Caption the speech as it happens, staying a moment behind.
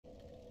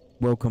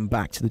Welcome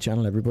back to the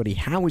channel, everybody.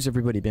 How has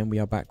everybody been? We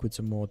are back with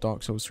some more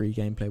Dark Souls 3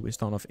 gameplay. We're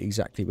starting off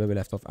exactly where we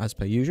left off as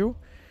per usual.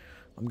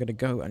 I'm going to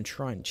go and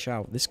try and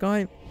chow this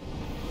guy.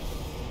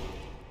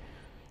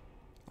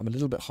 I'm a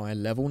little bit higher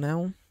level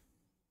now.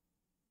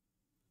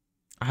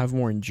 I have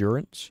more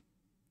endurance,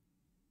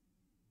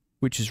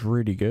 which is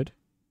really good.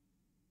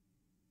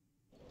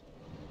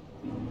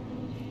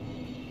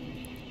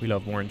 We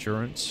love more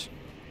endurance.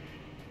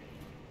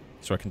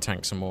 So I can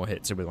tank some more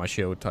hits with my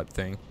shield type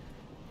thing.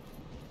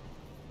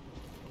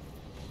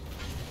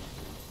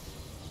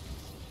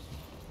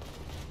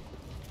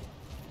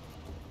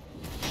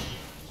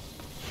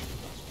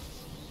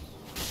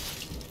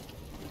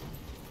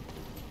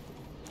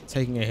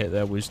 Taking a hit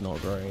there was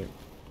not great.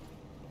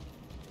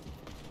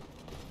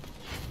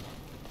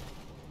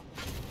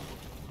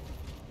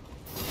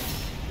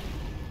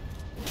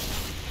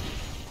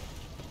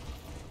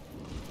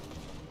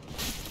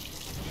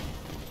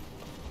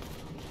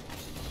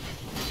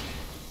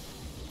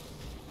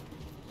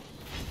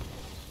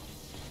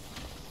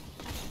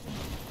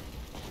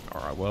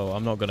 Alright, well,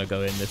 I'm not going to go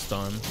in this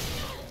time.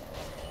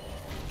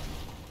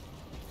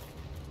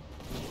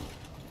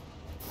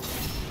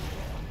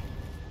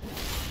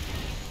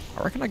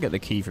 I reckon I get the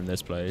key from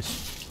this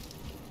place.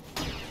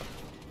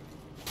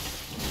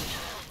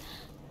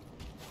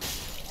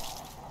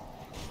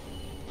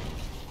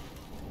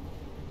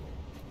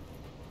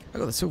 I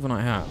got the Silver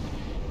Knight hat.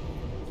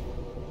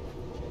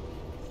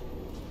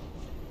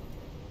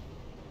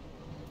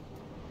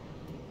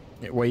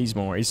 It weighs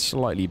more. It's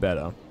slightly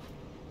better.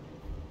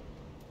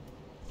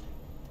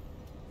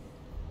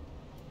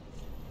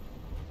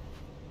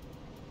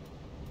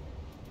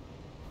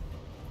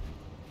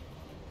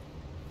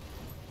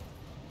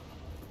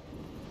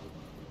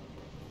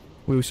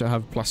 We also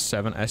have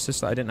 +7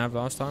 Estus that I didn't have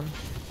last time.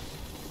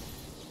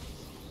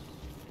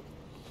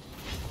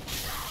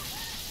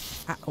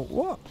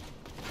 What?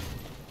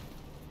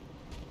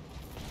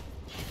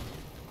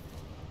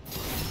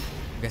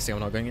 I'm guessing I'm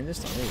not going in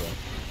this time either.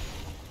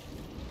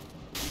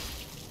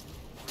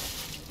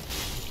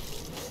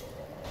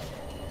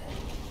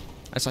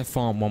 As I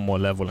farm one more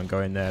level and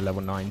go in there,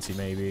 level 90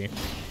 maybe.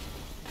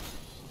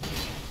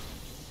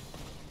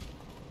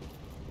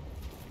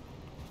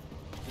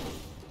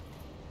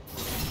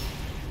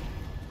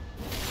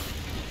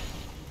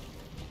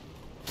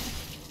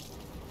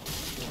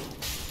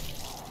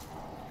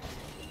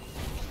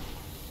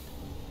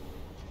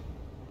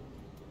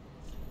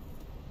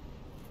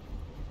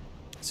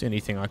 It's the only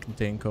thing I can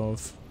think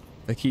of.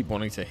 They keep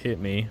wanting to hit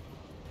me.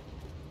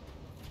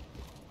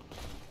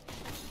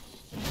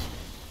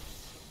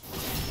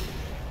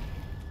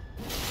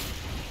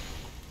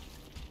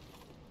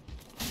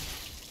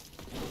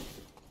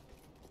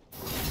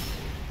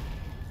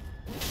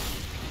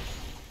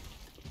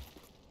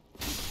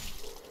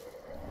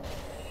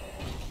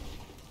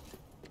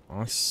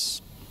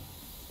 Nice.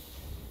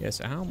 Yeah,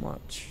 so how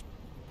much?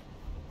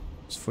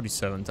 It's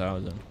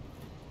 47,000.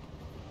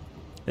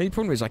 The only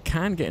problem is I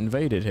can get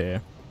invaded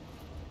here.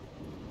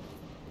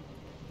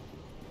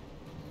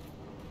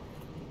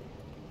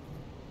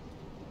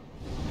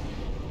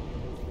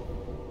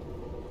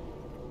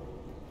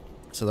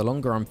 So the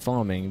longer I'm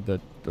farming,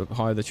 the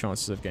higher the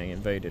chances of getting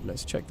invaded.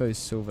 Let's check those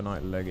Silver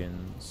Knight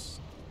leggings.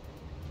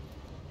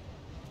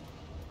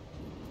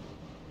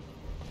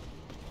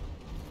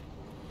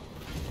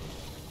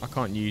 I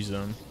can't use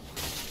them.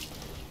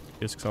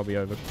 Just because I'll be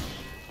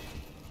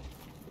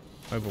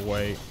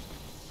overweight.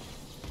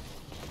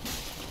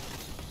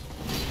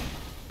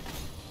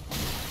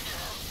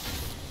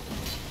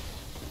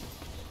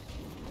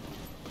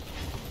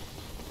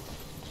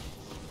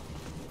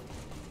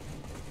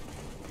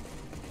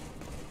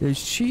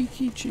 Those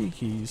cheeky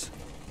cheekies.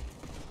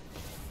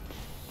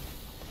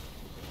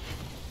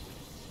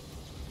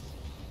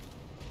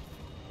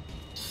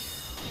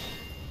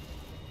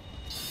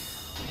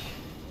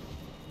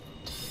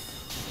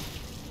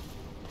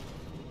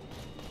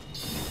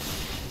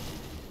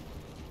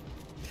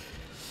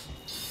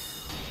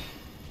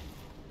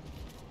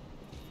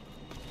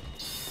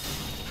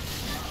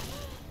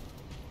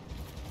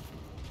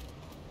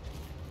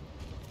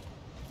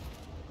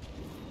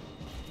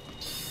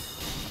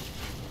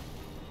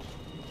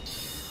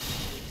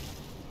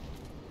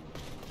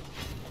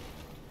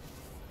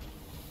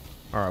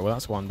 Alright, well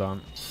that's one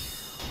done.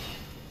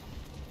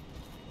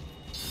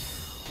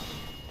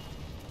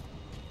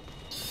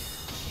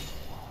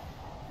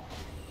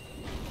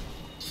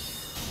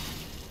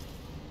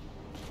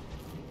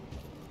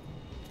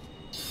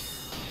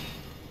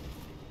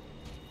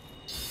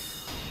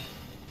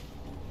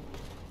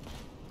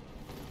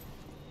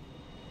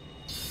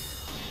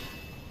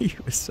 He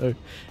was so...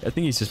 I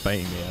think he's just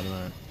baiting me, I don't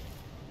know.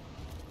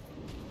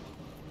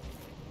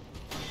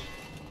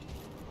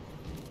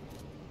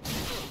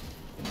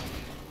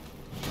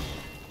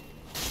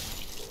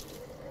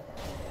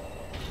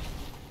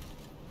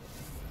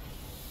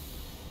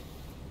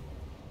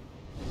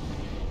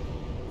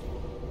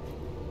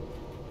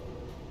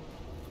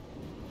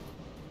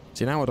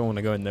 See, now I don't want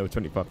to go in there with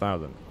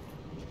 25,000.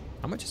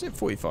 How much is it?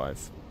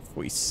 45?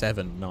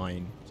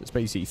 47.9. So it's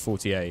basically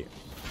 48.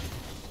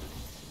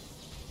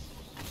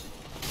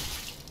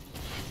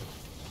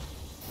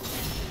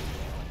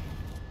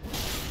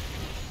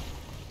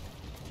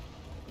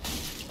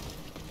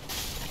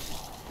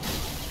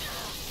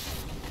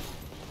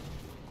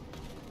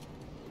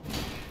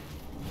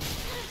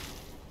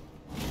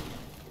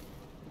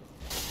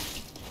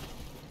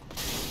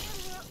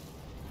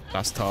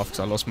 That's tough because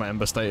I lost my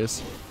Ember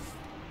status.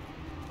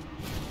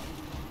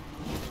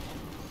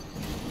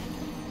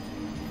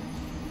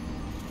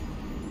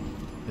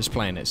 Just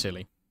playing it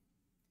silly.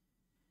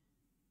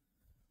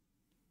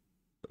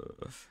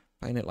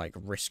 Playing it like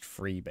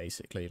risk-free,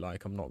 basically.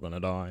 Like, I'm not gonna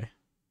die.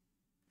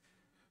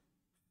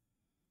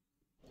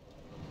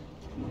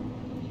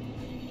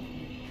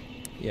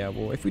 Yeah,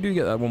 well, if we do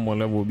get that one more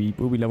level,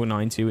 we'll be level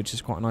 90, which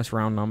is quite a nice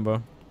round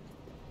number.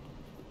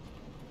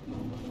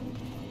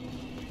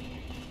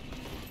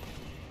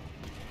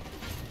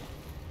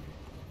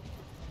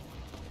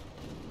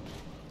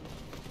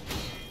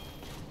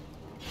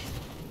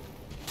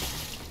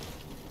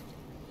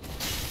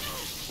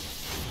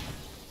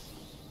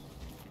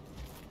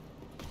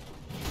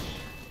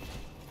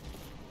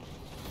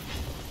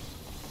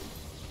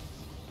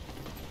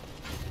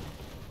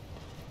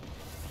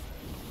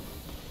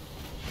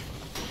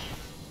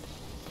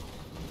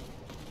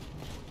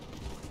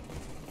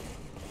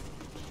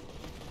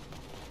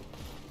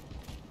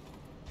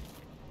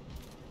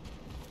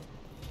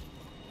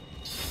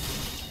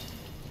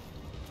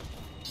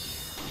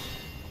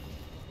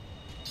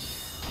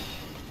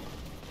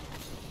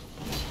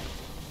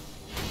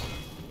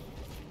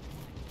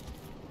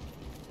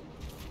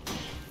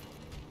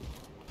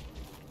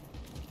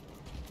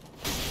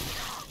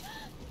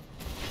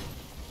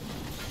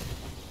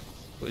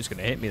 Who's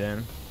gonna hit me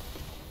then?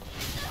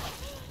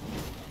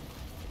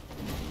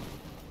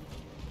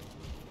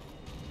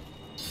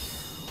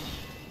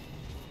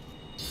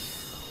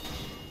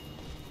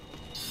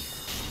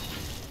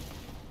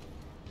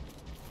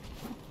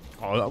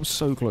 Oh, that was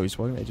so close.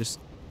 Why didn't they just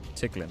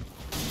tickle him?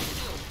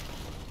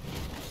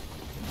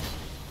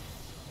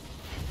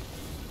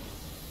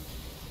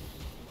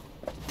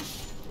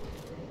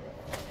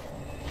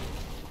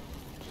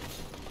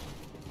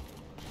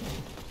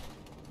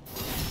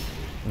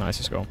 Nice,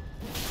 let's go.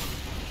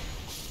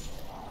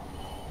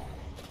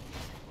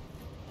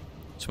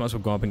 So might as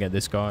well go up and get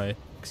this guy,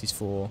 because he's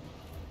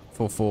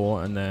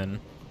 4/4, and then...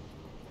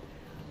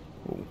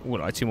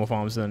 What, like 2 more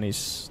farms, then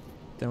he's...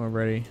 Then we're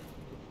ready.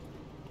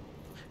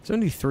 It's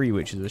only 3,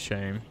 which is a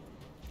shame.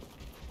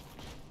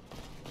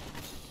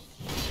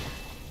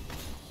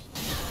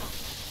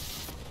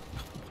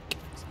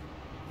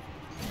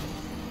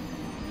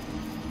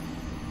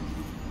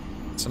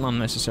 It's an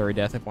unnecessary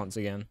death once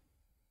again.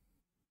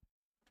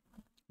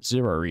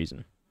 0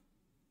 reason.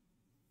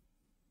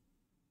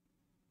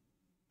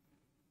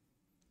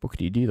 What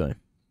could you do though?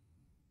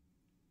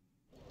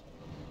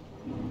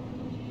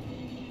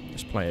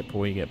 Just play it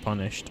before you get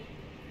punished.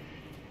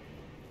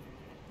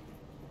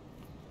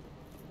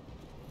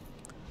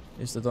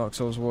 It's the Dark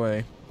Souls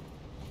way.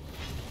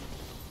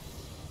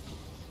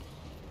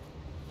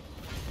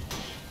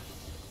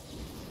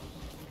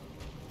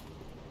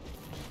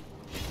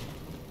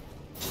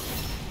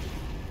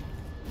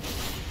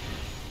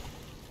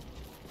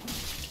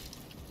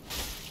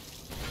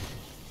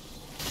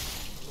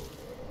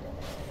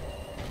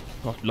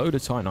 Got a load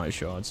of Titanite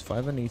shards. If I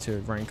ever need to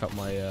rank up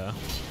my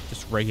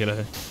just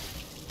regular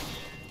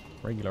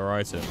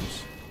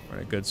items, we're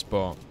in a good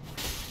spot.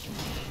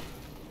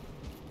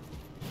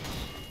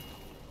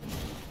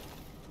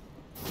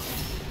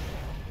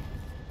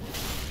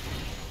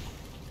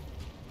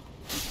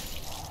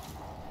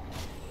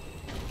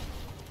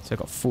 So I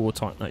got 4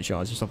 Titanite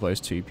shards just off those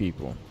 2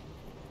 people.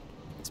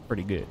 It's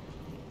pretty good.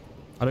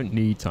 I don't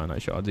need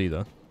Titanite shards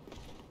either.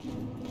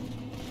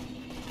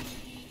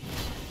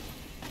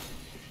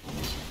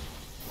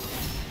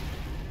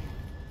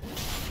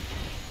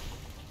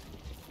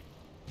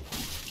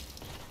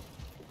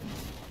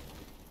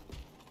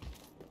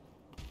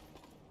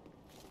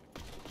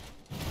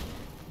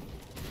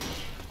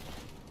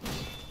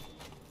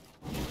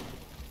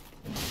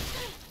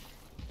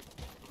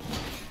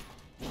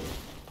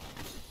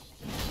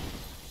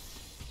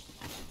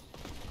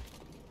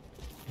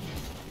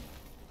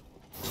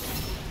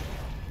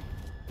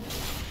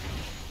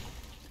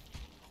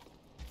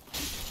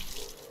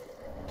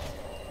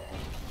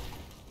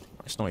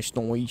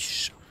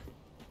 Nice.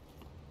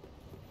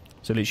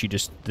 So literally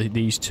just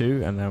these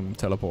 2 and then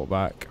teleport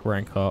back,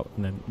 rank up,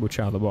 and then we'll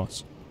chow the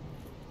boss.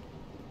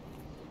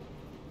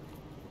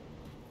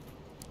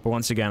 But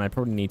once again, I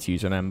probably need to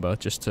use an Ember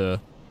just to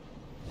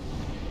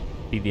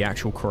be the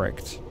actual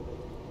correct,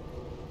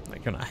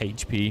 like, kind of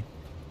HP.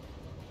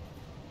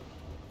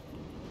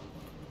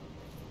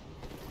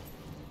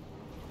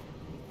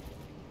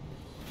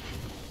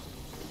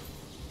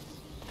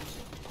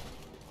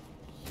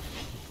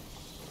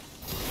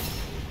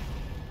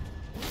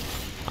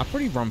 I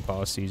pretty run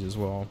past these as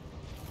well.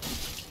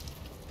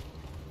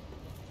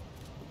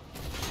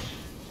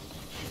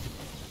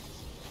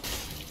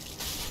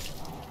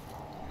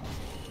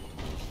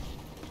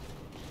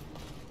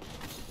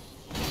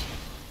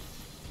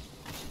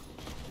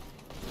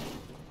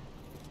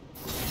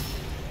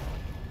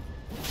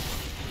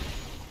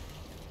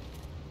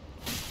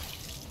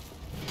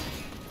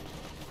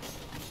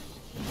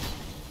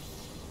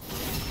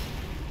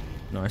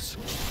 Nice.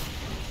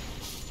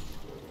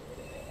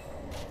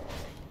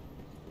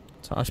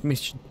 So I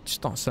should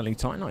start selling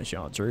Titanite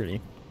shards,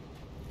 really.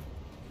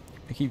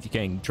 I keep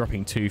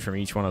dropping 2 from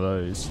each one of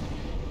those.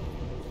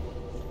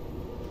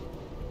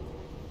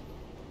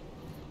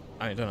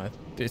 I don't know.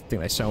 I think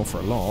they sell for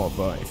a lot,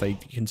 but if they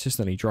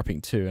consistently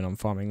dropping 2 and I'm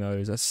farming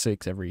those, that's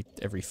 6 every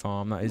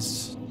farm. That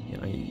is, you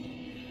know,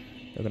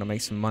 they're gonna make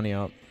some money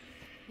up.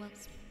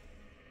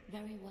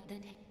 Very well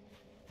then.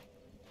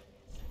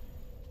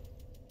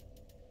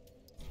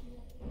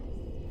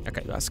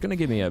 Okay, that's gonna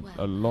give me a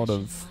lot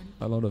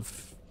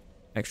of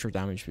extra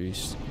damage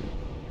boost.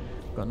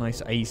 Got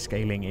nice A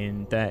scaling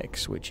in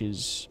Dex, which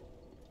is,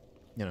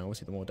 you know,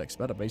 obviously the more Dex,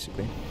 the better,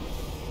 basically.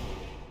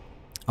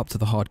 Up to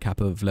the hard cap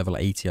of level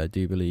 80, I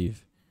do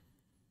believe.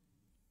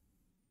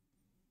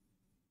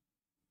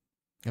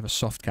 You have a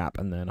soft cap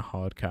and then a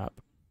hard cap.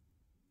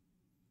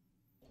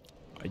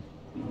 I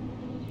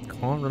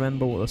can't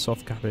remember what the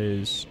soft cap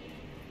is.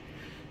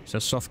 So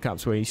soft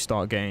cap's where you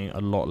start getting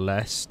a lot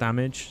less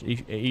damage.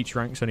 Each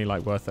rank's only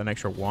like worth an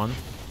extra 1.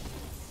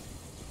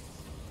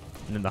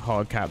 And then the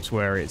hard cap's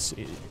where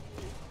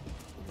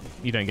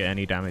you don't get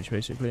any damage,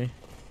 basically.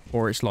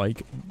 Or it's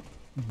like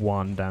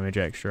 1 damage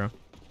extra.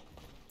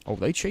 Oh,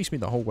 they chased me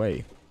the whole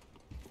way.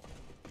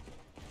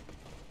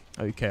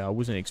 Okay, I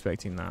wasn't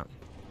expecting that.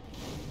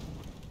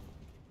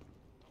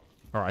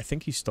 Alright, I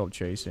think he stopped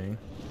chasing.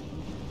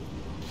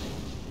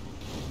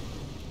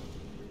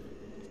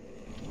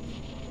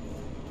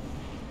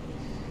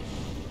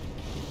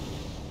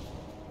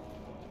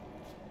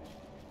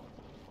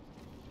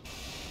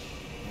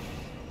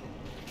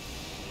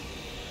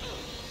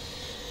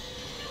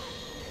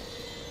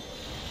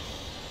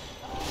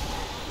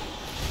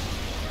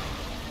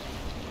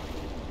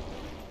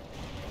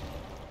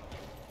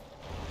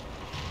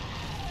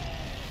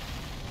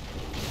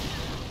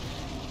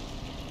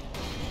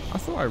 I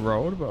thought I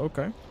rolled, but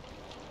okay.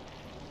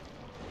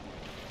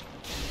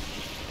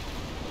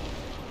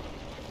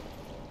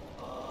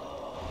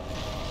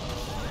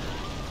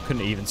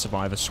 Couldn't even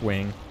survive a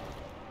swing.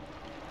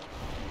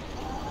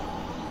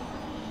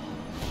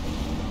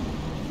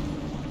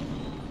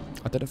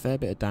 I did a fair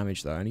bit of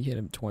damage though. I only hit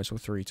him 2 or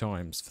 3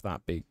 times for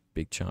that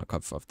big chunk.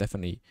 I've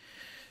definitely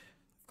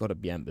got to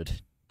be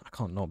embered. I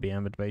can't not be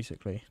embered,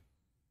 basically.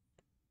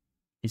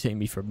 He's hitting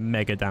me for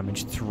mega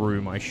damage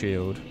through my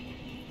shield.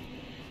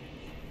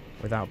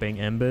 Without being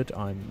embered,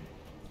 I'm...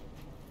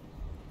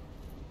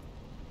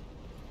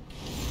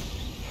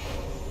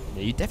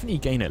 Yeah, you definitely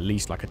gain at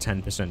least like a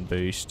 10%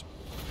 boost.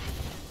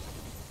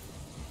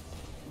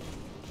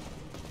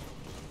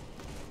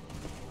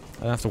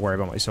 I don't have to worry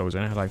about my souls. I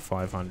only had like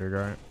 500,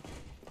 right?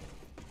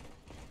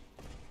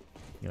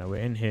 You know, we're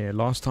in here.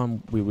 Last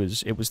time it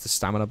was the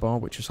stamina bar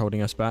which was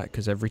holding us back,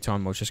 because every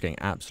time I was just getting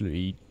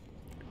absolutely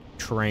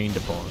trained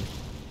upon.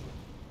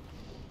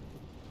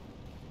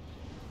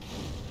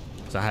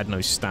 Because I had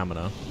no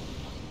stamina.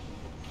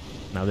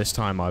 Now this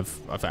time I've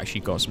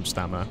actually got some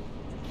stamina.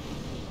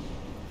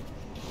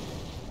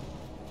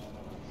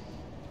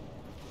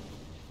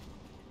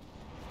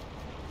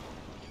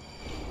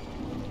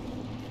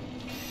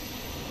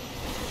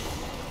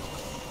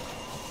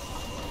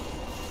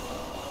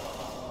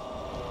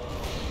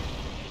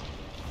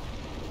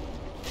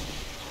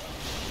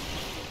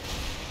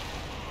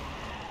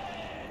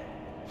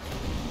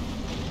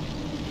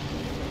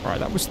 Alright,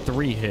 that was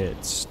 3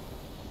 hits.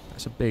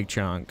 That's a big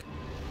chunk.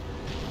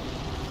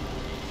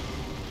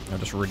 I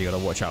just really got to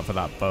watch out for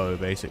that bow,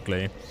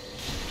 basically.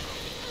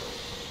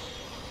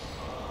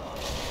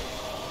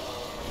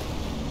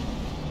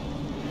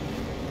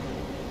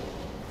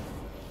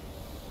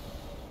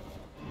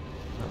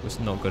 That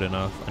was not good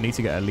enough. I need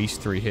to get at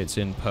least 3 hits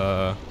in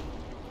per...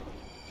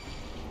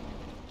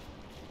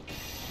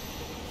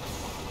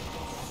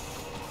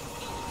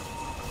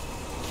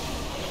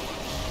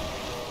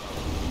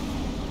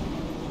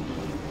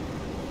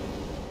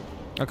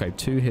 Okay,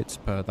 2 hits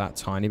per that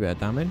tiny bit of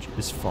damage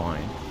is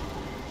fine.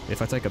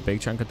 If I take a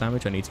big chunk of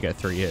damage, I need to get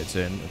 3 hits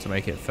in to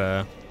make it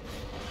fair.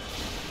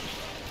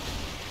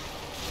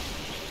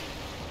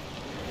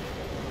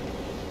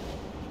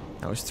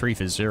 That was 3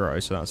 for 0,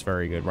 so that's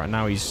very good. Right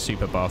now he's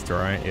super buffed,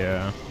 right?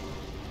 Yeah.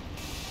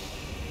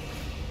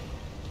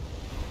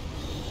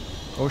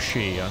 Or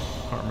she. I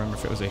can't remember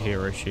if it was a he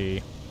or a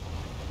she.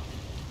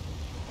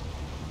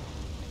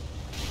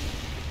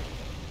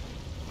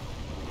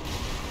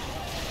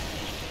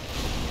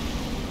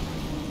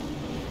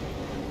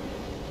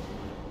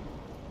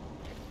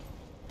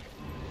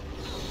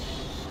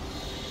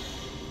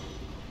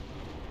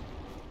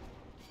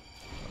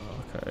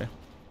 Okay.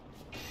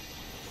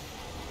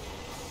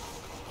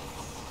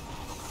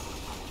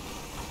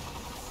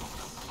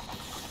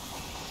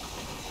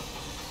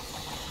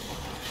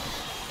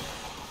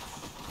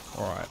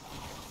 Alright.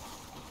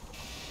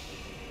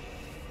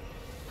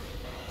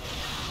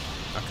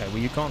 Okay, well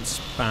you can't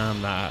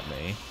spam that at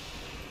me.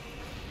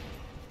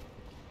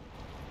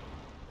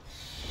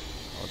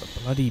 Oh, the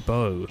bloody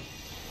bow.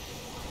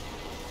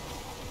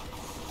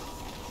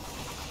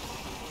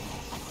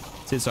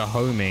 It's a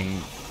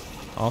homing.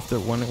 After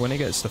when it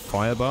gets the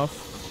fire buff,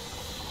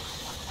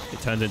 it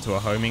turns into a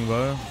homing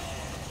bow.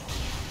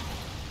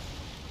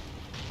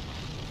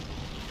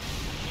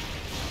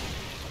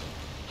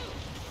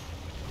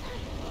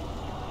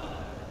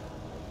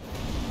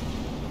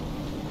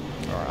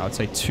 I'd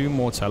say 2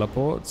 more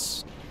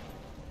teleports.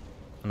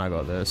 And I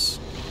got this.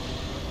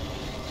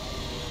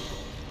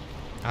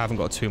 I haven't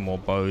got 2 more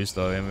bows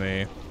though in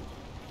me.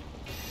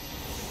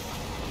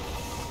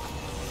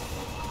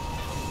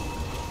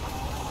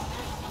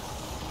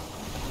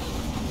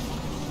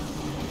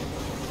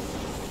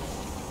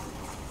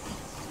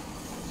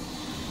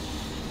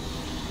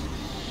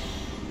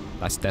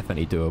 That's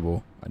definitely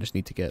doable. I just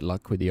need to get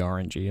luck with the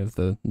RNG of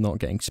the not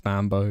getting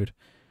spam bowed.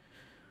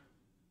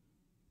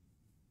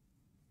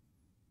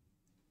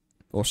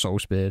 Or soul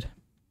speared.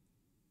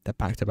 That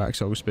back-to-back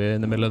soul spear in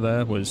the middle of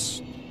there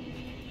was...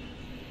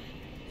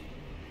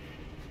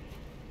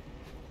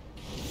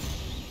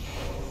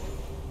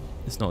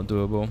 It's not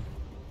doable.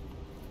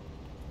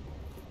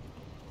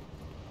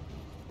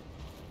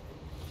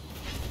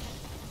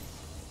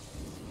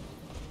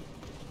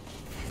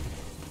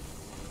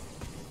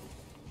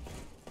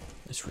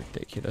 It's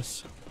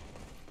ridiculous.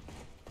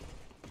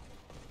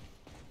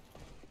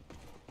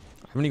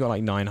 I've only got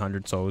like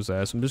 900 souls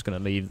there, so I'm just going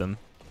to leave them.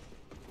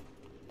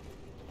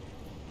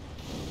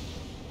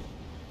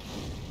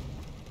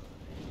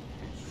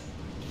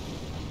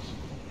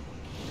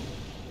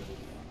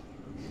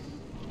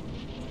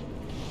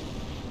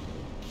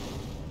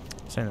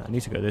 Saying that I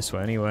need to go this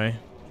way anyway.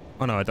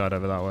 Oh no, I died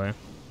over that way.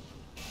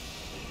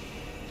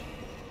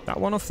 That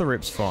one off the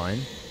rip's fine.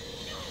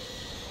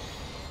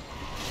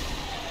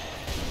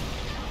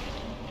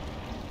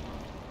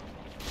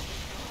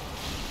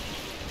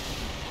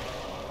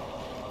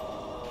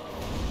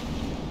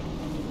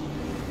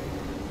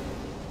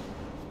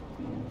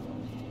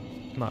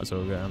 Might as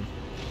well get him.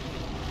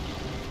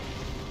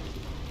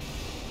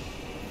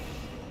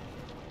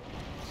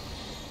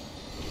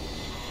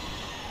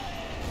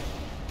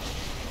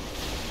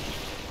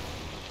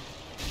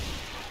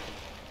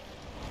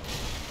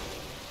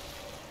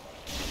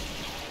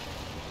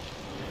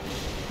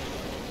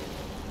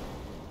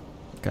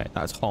 Okay,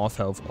 that's half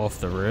health off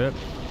the rip.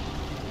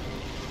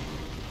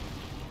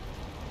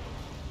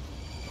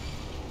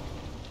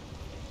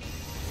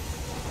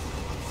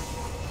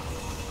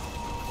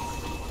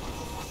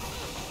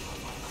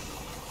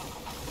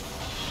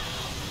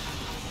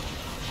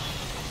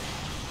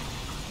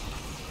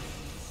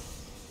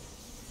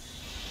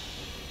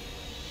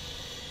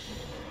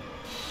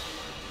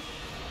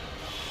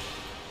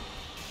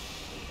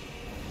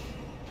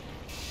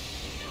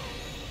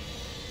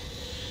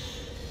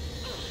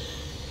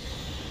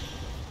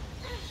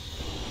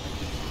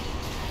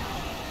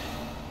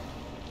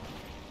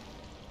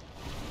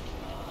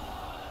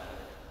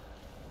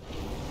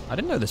 I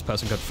didn't know this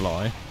person could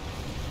fly.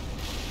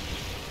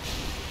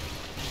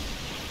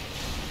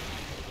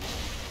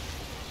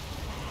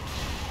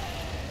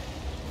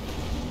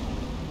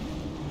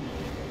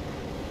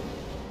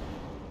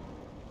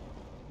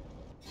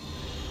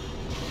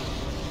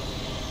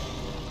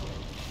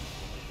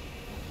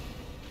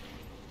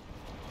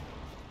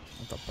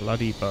 The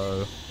bloody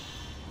bow.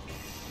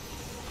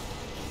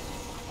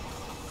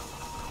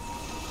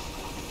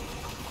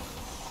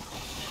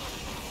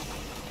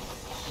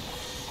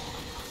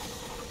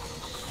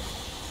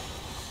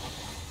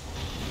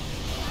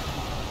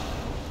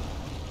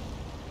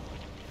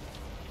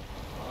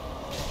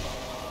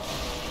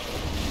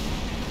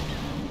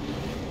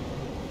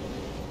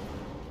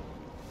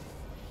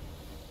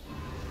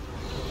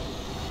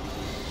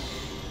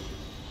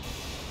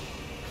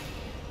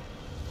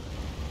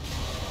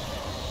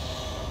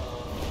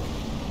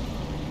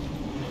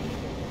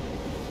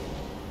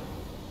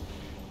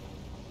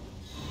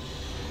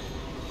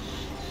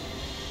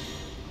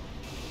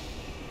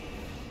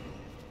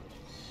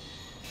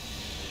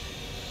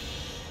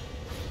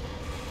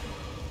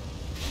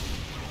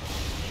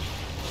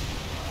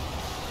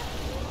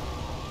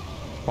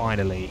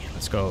 Finally,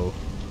 let's go.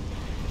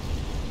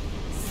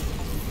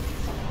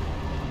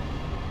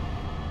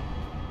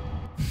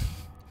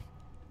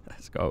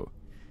 Let's go.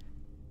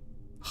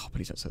 Oh,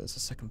 please don't say there's a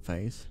second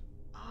phase.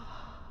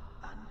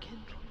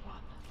 Unkindled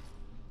one.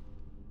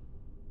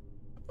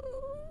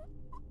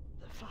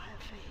 The fire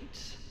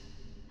fades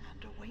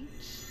and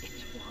awaits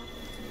its one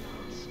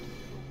last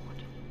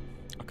lord.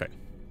 Okay.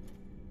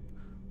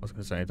 I was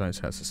going to say, don't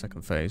say it's the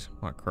second phase.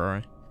 Might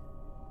cry.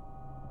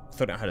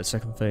 I thought it had a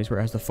second phase where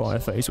it has the fire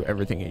phase where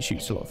everything it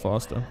shoots a lot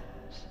faster.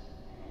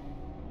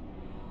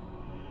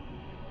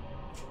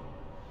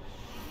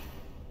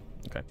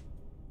 Okay.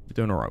 We're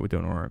doing alright, we're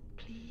doing alright.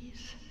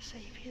 Please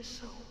save his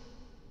soul.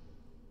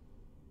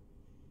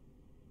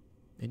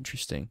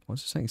 Interesting.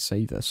 What's it saying?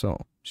 Save their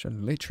soul. She's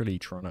literally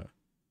trying to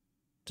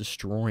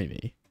destroy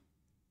me.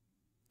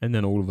 And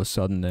then all of a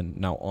sudden, then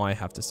now I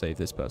have to save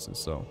this person's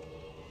soul.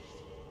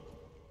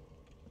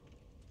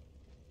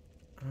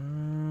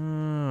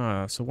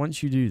 Ah, so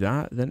once you do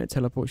that, then it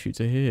teleports you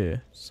to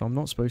here. So I'm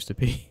not supposed to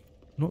be...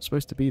 I'm not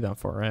supposed to be that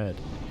far ahead.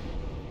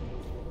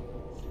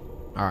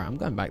 Alright, I'm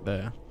going back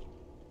there.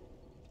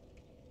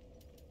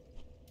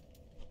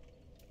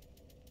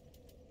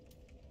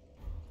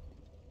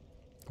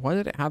 Why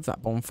did it have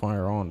that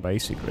bonfire on,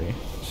 basically?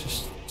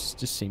 It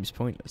just seems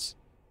pointless.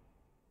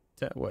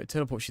 Well, it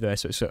teleports you there,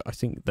 so I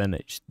think then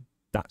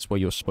that's where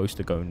you're supposed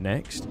to go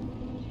next.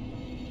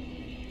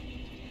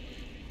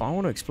 But I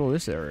want to explore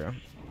this area.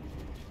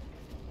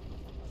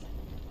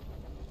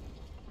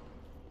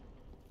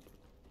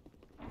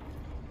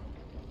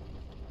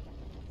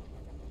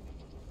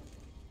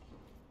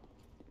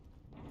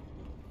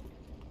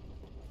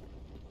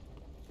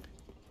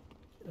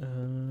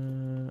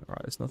 Right,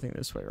 there's nothing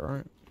this way,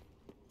 right?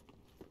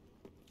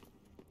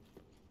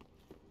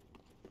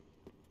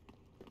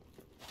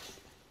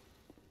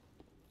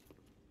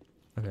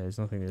 Okay, there's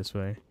nothing this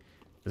way.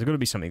 There's got to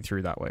be something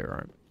through that way,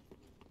 right?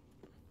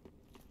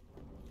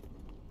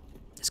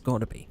 There's got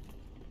to be.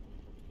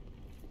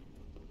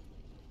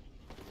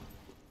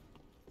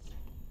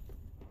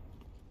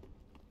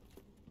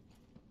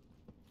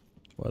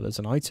 Well, there's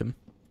an item.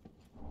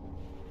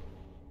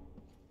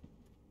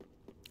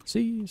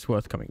 See, it's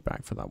worth coming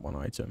back for that one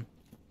item.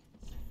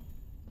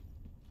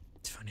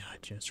 It's funny, I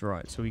just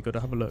right. So we got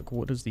to have a look.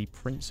 What does the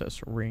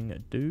princess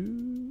ring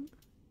do?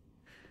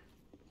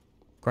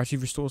 Gradually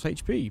restores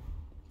HP.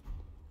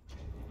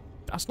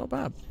 That's not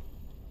bad.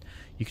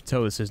 You can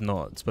tell this is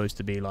not supposed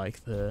to be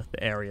like the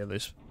area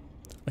this.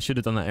 I should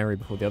have done that area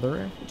before the other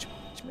area, which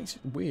makes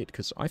it weird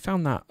because I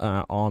found that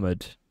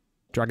armored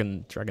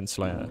Dragon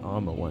Slayer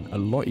armor one a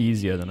lot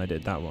easier than I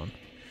did that one,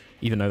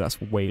 even though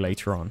that's way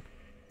later on.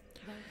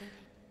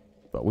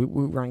 But we'll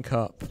rank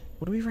up.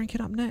 What do we rank it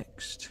up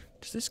next?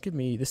 Does this give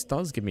me... This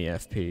does give me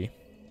FP.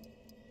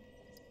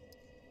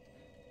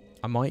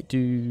 I might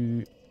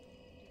do...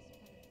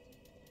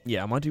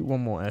 Yeah, I might do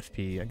one more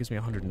FP. That gives me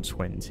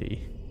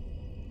 120.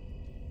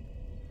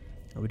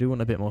 And we do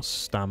want a bit more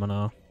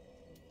stamina.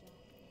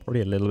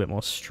 Probably a little bit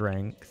more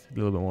strength. A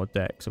little bit more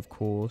dex, of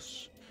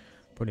course.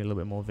 Probably a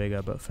little bit more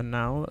vigor. But for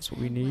now, that's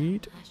what we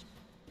need.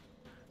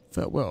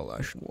 Farewell,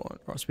 Ashen One.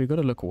 Right, so we've got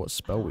to look at what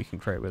spell we can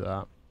create with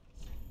that.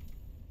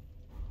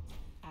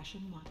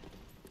 Ashen One.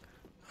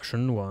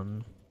 Ashen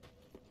One.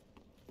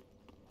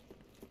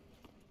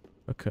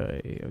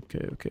 Okay.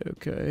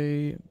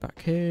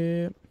 Back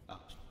here.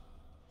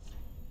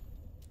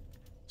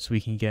 So we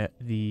can get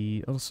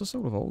the... Oh, it's the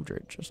Soul of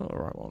Aldrich. That's not the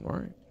right one,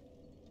 right?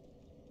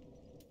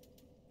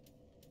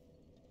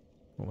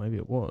 Well, maybe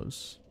it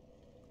was.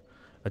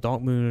 A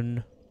Dark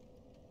Moon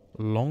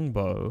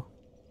Longbow.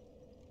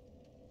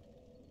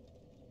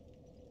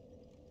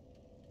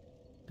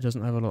 It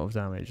doesn't have a lot of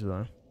damage,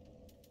 though.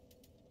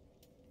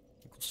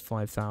 It costs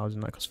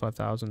 5,000. That costs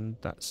 5,000.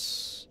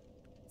 That's...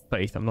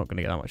 Faith. I'm not going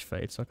to get that much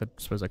faith, so I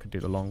suppose I could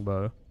do the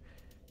longbow.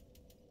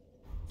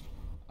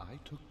 I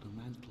took the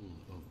mantle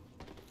of...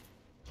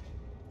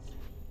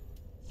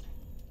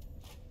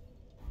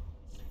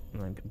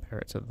 And then compare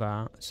it to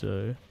that,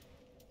 so...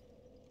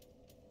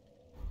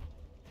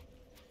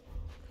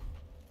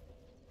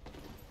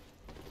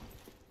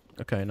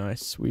 Okay,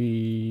 nice.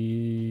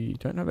 We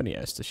don't have any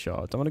Esther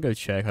shards. I'm gonna go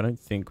check. I don't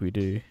think we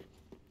do.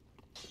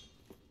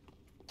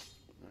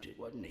 It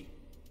wasn't he.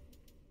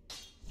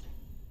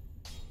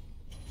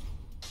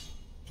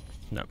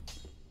 No.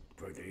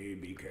 Prithee,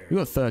 be careful. We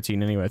got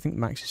 13 anyway. I think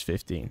max is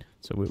 15.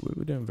 So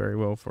we're doing very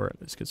well for it.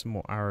 Let's get some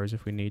more arrows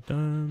if we need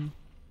them.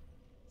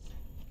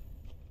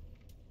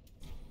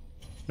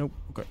 Nope.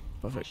 Okay,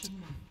 perfect.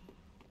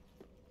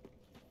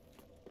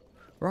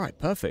 Right,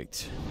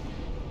 perfect.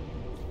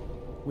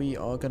 We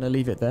are going to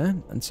leave it there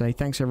and say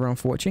thanks everyone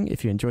for watching.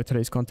 If you enjoyed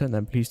today's content,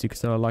 then please do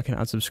consider liking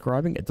and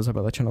subscribing. It does help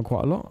out the channel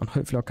quite a lot. And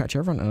hopefully I'll catch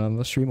everyone in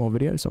another stream or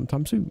video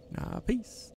sometime soon. Peace.